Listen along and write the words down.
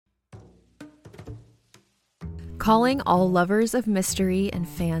Calling all lovers of mystery and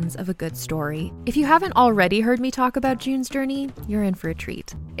fans of a good story. If you haven't already heard me talk about June's Journey, you're in for a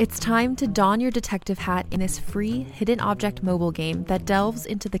treat. It's time to don your detective hat in this free hidden object mobile game that delves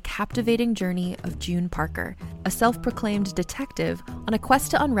into the captivating journey of June Parker, a self-proclaimed detective on a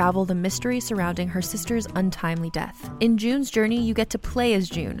quest to unravel the mystery surrounding her sister's untimely death. In June's Journey, you get to play as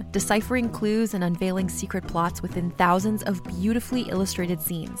June, deciphering clues and unveiling secret plots within thousands of beautifully illustrated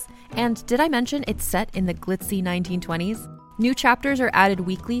scenes. And did I mention it's set in the glitzy 1920s? New chapters are added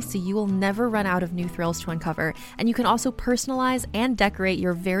weekly, so you will never run out of new thrills to uncover, and you can also personalize and decorate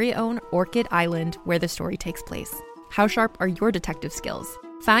your very own Orchid Island where the story takes place. How sharp are your detective skills?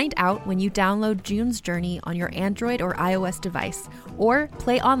 Find out when you download June's Journey on your Android or iOS device, or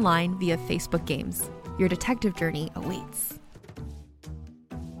play online via Facebook Games. Your detective journey awaits.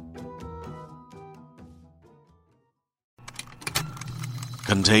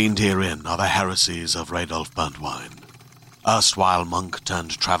 Contained herein are the heresies of Radolf Burntwine, erstwhile monk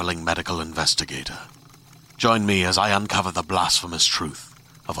turned traveling medical investigator. Join me as I uncover the blasphemous truth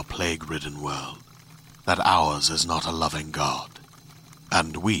of a plague-ridden world, that ours is not a loving God,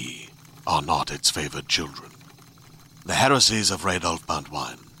 and we are not its favored children. The heresies of Radolf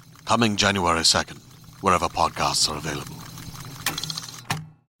Burntwine, coming January 2nd, wherever podcasts are available.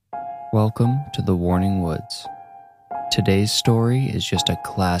 Welcome to the Warning Woods. Today's story is just a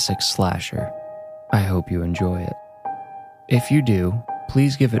classic slasher. I hope you enjoy it. If you do,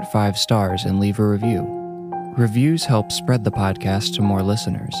 please give it 5 stars and leave a review. Reviews help spread the podcast to more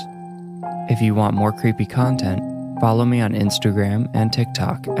listeners. If you want more creepy content, follow me on Instagram and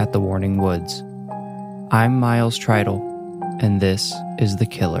TikTok at The Warning Woods. I'm Miles Tritle, and this is The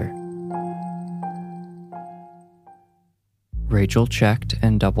Killer. Rachel checked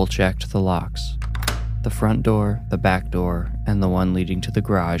and double-checked the locks. The front door, the back door, and the one leading to the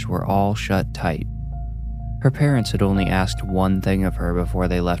garage were all shut tight. Her parents had only asked one thing of her before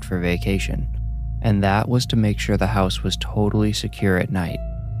they left for vacation, and that was to make sure the house was totally secure at night.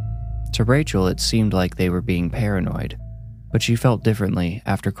 To Rachel, it seemed like they were being paranoid, but she felt differently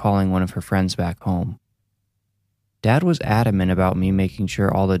after calling one of her friends back home. Dad was adamant about me making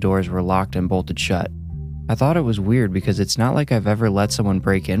sure all the doors were locked and bolted shut. I thought it was weird because it's not like I've ever let someone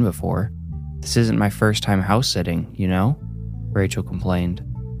break in before. This isn't my first time house sitting, you know? Rachel complained.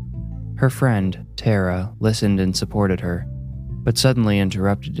 Her friend, Tara, listened and supported her, but suddenly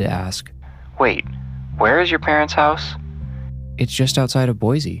interrupted to ask, "Wait, where is your parents' house?" "It's just outside of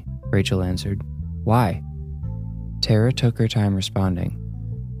Boise," Rachel answered. "Why?" Tara took her time responding.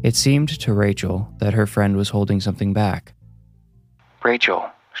 It seemed to Rachel that her friend was holding something back. "Rachel,"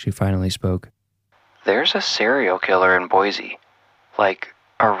 she finally spoke. "There's a serial killer in Boise. Like,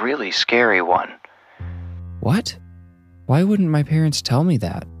 a really scary one." "What? Why wouldn't my parents tell me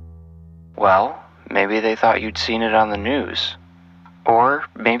that?" "Well, maybe they thought you'd seen it on the news. Or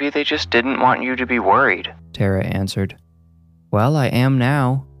maybe they just didn't want you to be worried," Tara answered. "Well, I am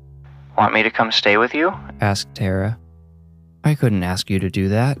now." "Want me to come stay with you?" asked Tara. "I couldn't ask you to do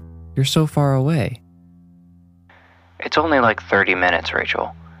that. You're so far away." "It's only like 30 minutes,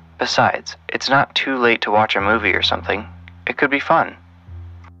 Rachel. Besides, it's not too late to watch a movie or something. It could be fun."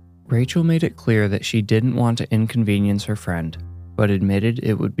 Rachel made it clear that she didn't want to inconvenience her friend, but admitted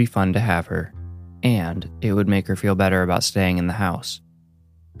it would be fun to have her, and it would make her feel better about staying in the house.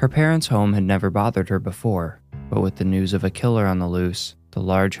 Her parents' home had never bothered her before, but with the news of a killer on the loose, the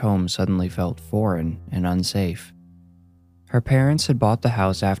large home suddenly felt foreign and unsafe. Her parents had bought the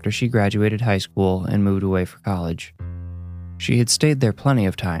house after she graduated high school and moved away for college. She had stayed there plenty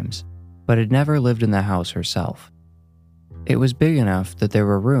of times, but had never lived in the house herself. It was big enough that there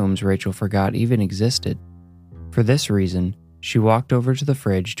were rooms Rachel forgot even existed. For this reason, she walked over to the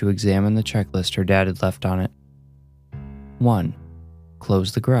fridge to examine the checklist her dad had left on it. 1.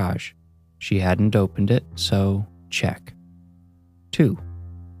 Close the garage. She hadn't opened it, so check. 2.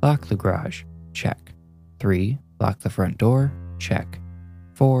 Lock the garage. Check. 3. Lock the front door. Check.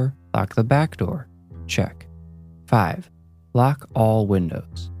 4. Lock the back door. Check. 5. Lock all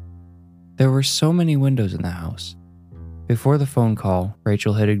windows. There were so many windows in the house. Before the phone call,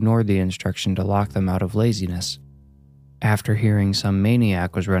 Rachel had ignored the instruction to lock them out of laziness. After hearing some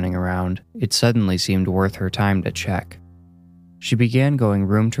maniac was running around, it suddenly seemed worth her time to check. She began going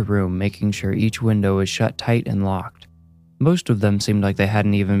room to room, making sure each window was shut tight and locked. Most of them seemed like they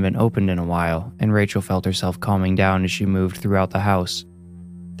hadn't even been opened in a while, and Rachel felt herself calming down as she moved throughout the house.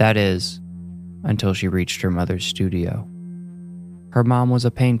 That is, until she reached her mother's studio. Her mom was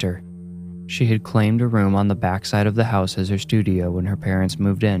a painter. She had claimed a room on the backside of the house as her studio when her parents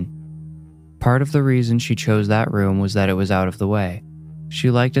moved in. Part of the reason she chose that room was that it was out of the way. She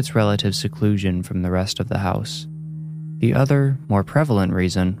liked its relative seclusion from the rest of the house, The other, more prevalent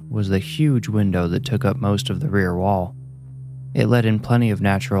reason was the huge window that took up most of the rear wall. It let in plenty of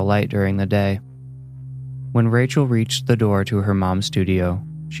natural light during the day. When Rachel reached the door to her mom's studio,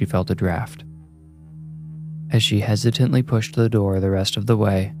 she felt a draft. As she hesitantly pushed the door the rest of the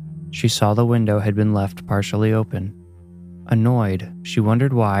way, she saw the window had been left partially open. Annoyed, she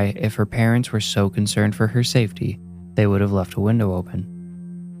wondered why, if her parents were so concerned for her safety, they would have left a window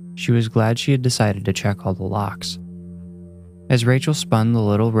open. She was glad she had decided to check all the locks. As Rachel spun the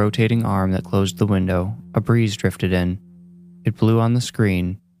little rotating arm that closed the window, a breeze drifted in. It blew on the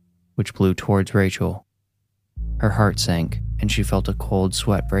screen, which blew towards Rachel. Her heart sank, and she felt a cold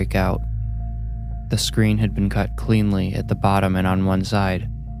sweat break out. The screen had been cut cleanly at the bottom and on one side.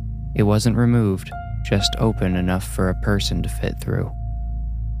 It wasn't removed, just open enough for a person to fit through.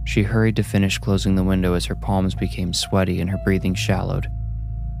 She hurried to finish closing the window as her palms became sweaty and her breathing shallowed.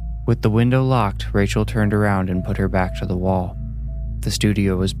 With the window locked, Rachel turned around and put her back to the wall. The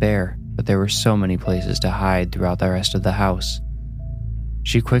studio was bare, but there were so many places to hide throughout the rest of the house.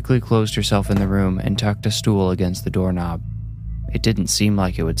 She quickly closed herself in the room and tucked a stool against the doorknob. It didn't seem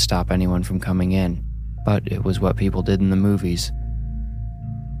like it would stop anyone from coming in, but it was what people did in the movies.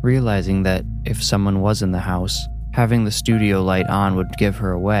 Realizing that if someone was in the house, having the studio light on would give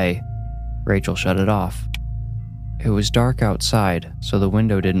her away, Rachel shut it off. It was dark outside, so the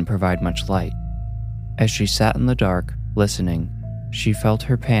window didn't provide much light. As she sat in the dark, listening, she felt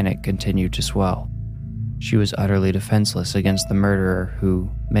her panic continue to swell. She was utterly defenseless against the murderer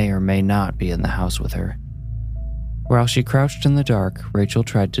who may or may not be in the house with her. While she crouched in the dark, Rachel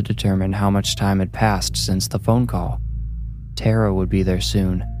tried to determine how much time had passed since the phone call. Tara would be there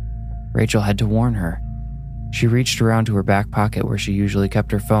soon. Rachel had to warn her. She reached around to her back pocket where she usually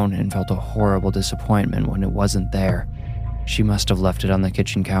kept her phone and felt a horrible disappointment when it wasn't there. She must have left it on the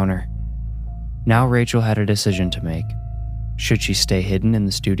kitchen counter. Now Rachel had a decision to make. Should she stay hidden in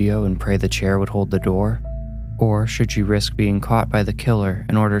the studio and pray the chair would hold the door? Or should she risk being caught by the killer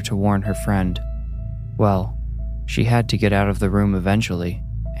in order to warn her friend? Well, she had to get out of the room eventually,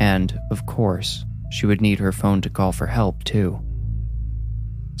 and, of course, she would need her phone to call for help too.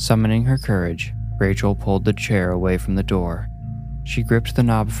 Summoning her courage, Rachel pulled the chair away from the door. She gripped the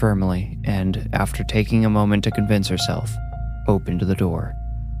knob firmly and, after taking a moment to convince herself, opened the door.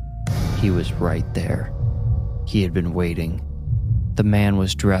 He was right there. He had been waiting. The man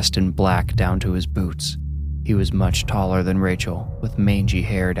was dressed in black down to his boots. He was much taller than Rachel, with mangy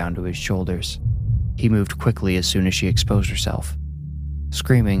hair down to his shoulders. He moved quickly as soon as she exposed herself.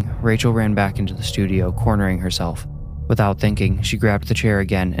 Screaming, Rachel ran back into the studio, cornering herself. Without thinking, she grabbed the chair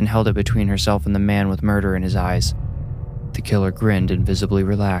again and held it between herself and the man with murder in his eyes. The killer grinned and visibly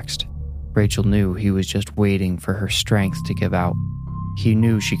relaxed. Rachel knew he was just waiting for her strength to give out. He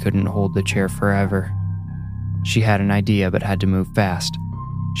knew she couldn't hold the chair forever. She had an idea but had to move fast.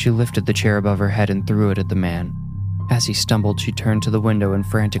 She lifted the chair above her head and threw it at the man. As he stumbled, she turned to the window and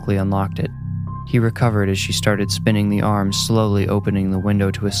frantically unlocked it. He recovered as she started spinning the arm, slowly opening the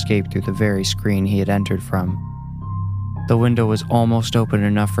window to escape through the very screen he had entered from. The window was almost open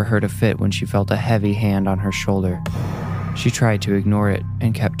enough for her to fit when she felt a heavy hand on her shoulder. She tried to ignore it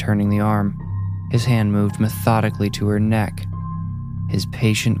and kept turning the arm. His hand moved methodically to her neck. His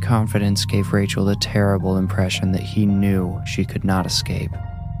patient confidence gave Rachel the terrible impression that he knew she could not escape.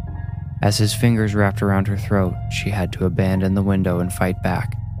 As his fingers wrapped around her throat, she had to abandon the window and fight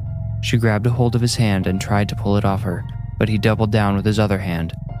back. She grabbed a hold of his hand and tried to pull it off her, but he doubled down with his other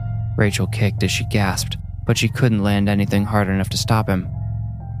hand. Rachel kicked as she gasped, but she couldn't land anything hard enough to stop him.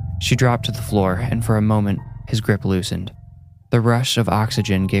 She dropped to the floor, and for a moment, his grip loosened. The rush of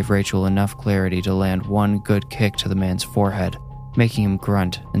oxygen gave Rachel enough clarity to land one good kick to the man's forehead, making him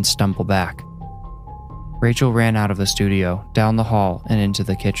grunt and stumble back. Rachel ran out of the studio, down the hall, and into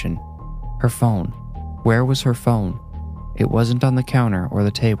the kitchen. Her phone. Where was her phone? It wasn't on the counter or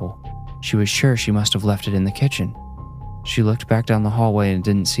the table. She was sure she must have left it in the kitchen. She looked back down the hallway and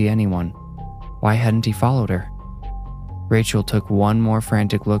didn't see anyone. Why hadn't he followed her? Rachel took one more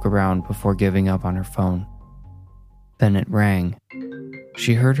frantic look around before giving up on her phone. Then it rang.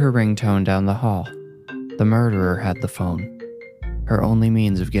 She heard her ringtone down the hall. The murderer had the phone. Her only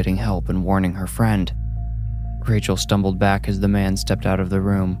means of getting help and warning her friend. Rachel stumbled back as the man stepped out of the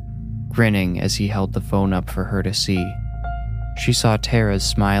room, grinning as he held the phone up for her to see. She saw Tara's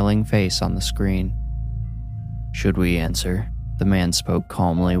smiling face on the screen. "Should we answer?" The man spoke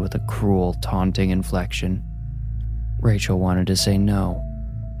calmly with a cruel, taunting inflection. Rachel wanted to say no,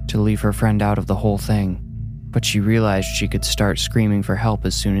 to leave her friend out of the whole thing, but she realized she could start screaming for help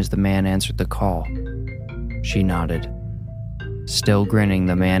as soon as the man answered the call. She nodded. Still grinning,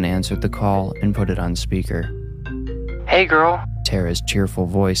 the man answered the call and put it on speaker. Hey, girl. Tara's cheerful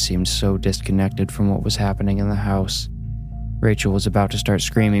voice seemed so disconnected from what was happening in the house. Rachel was about to start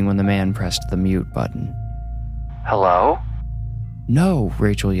screaming when the man pressed the mute button. Hello? No,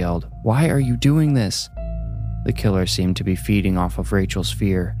 Rachel yelled. Why are you doing this? The killer seemed to be feeding off of Rachel's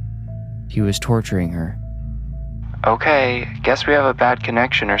fear. He was torturing her. Okay, guess we have a bad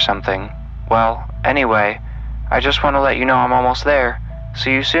connection or something. Well, anyway, I just want to let you know I'm almost there.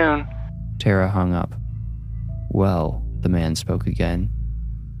 See you soon. Tara hung up. Well, the man spoke again.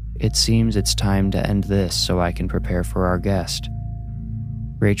 It seems it's time to end this so I can prepare for our guest.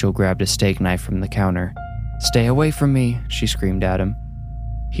 Rachel grabbed a steak knife from the counter. Stay away from me, she screamed at him.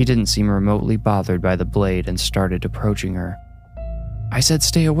 He didn't seem remotely bothered by the blade and started approaching her. I said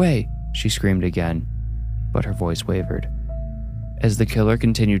stay away, she screamed again, but her voice wavered. As the killer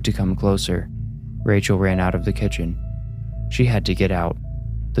continued to come closer, Rachel ran out of the kitchen. She had to get out.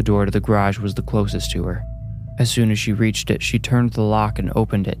 The door to the garage was the closest to her. As soon as she reached it, she turned the lock and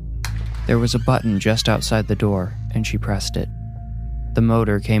opened it. There was a button just outside the door, and she pressed it. The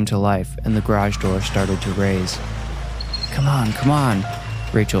motor came to life, and the garage door started to raise. Come on,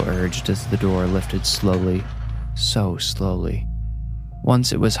 Rachel urged as the door lifted slowly, so slowly.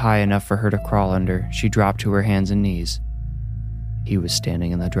 Once it was high enough for her to crawl under, she dropped to her hands and knees. He was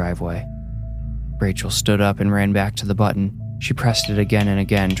standing in the driveway. Rachel stood up and ran back to the button. She pressed it again and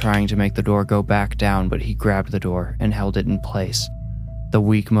again, trying to make the door go back down, but he grabbed the door and held it in place. The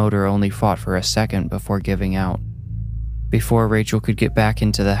weak motor only fought for a second before giving out. Before Rachel could get back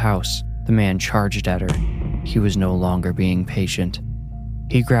into the house, the man charged at her. He was no longer being patient.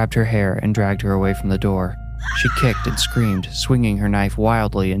 He grabbed her hair and dragged her away from the door. She kicked and screamed, swinging her knife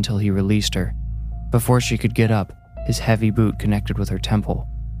wildly until he released her. Before she could get up, his heavy boot connected with her temple.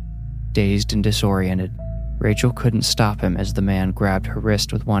 Dazed and disoriented, Rachel couldn't stop him as the man grabbed her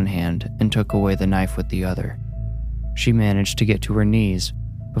wrist with one hand and took away the knife with the other. She managed to get to her knees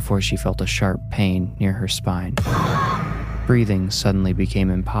before she felt a sharp pain near her spine. Breathing suddenly became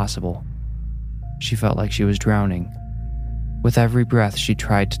impossible. She felt like she was drowning. With every breath she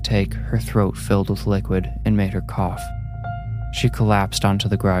tried to take, her throat filled with liquid and made her cough. She collapsed onto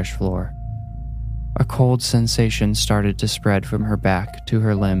the garage floor. A cold sensation started to spread from her back to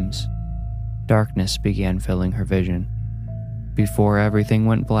her limbs. Darkness began filling her vision. Before everything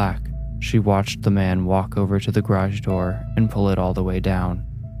went black, she watched the man walk over to the garage door and pull it all the way down.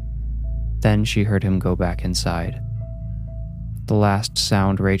 Then she heard him go back inside. The last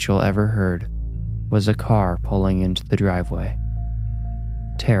sound Rachel ever heard was a car pulling into the driveway.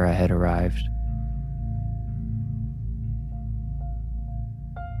 Tara had arrived.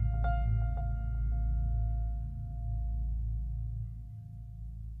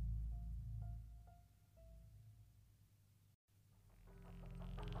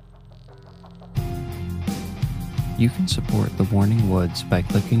 You can support The Warning Woods by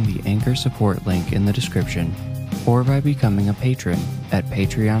clicking the Anchor support link in the description or by becoming a patron at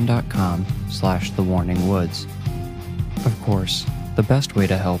patreon.com/thewarningwoods. Of course, the best way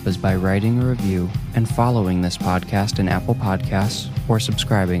to help is by writing a review and following this podcast in Apple Podcasts or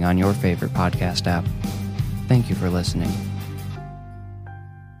subscribing on your favorite podcast app. Thank you for listening.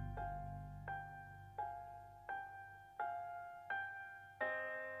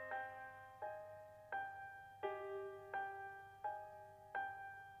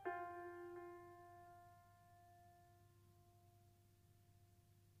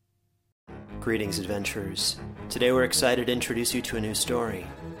 Greetings, adventurers. Today we're excited to introduce you to a new story,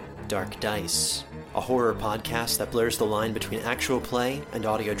 Dark Dice, a horror podcast that blurs the line between actual play and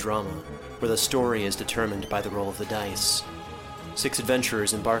audio drama, where the story is determined by the roll of the dice. 6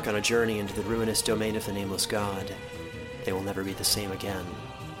 adventurers embark on a journey into the ruinous domain of the Nameless God. They will never be the same again.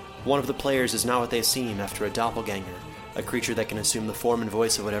 One of the players is not what they seem after a doppelganger, a creature that can assume the form and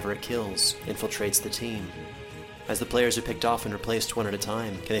voice of whatever it kills, infiltrates the team. As the players are picked off and replaced one at a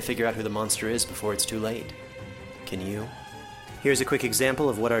time, can they figure out who the monster is before it's too late? Can you? Here's a quick example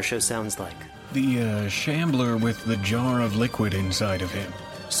of what our show sounds like. The shambler with the jar of liquid inside of him.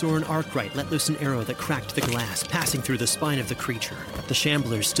 Soren Arkwright let loose an arrow that cracked the glass, passing through the spine of the creature. The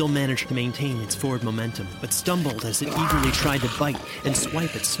shambler still managed to maintain its forward momentum, but stumbled as it eagerly tried to bite and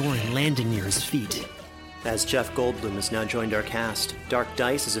swipe at Soren, landing near his feet. As Jeff Goldblum has now joined our cast, Dark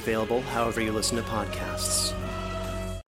Dice is available however you listen to podcasts.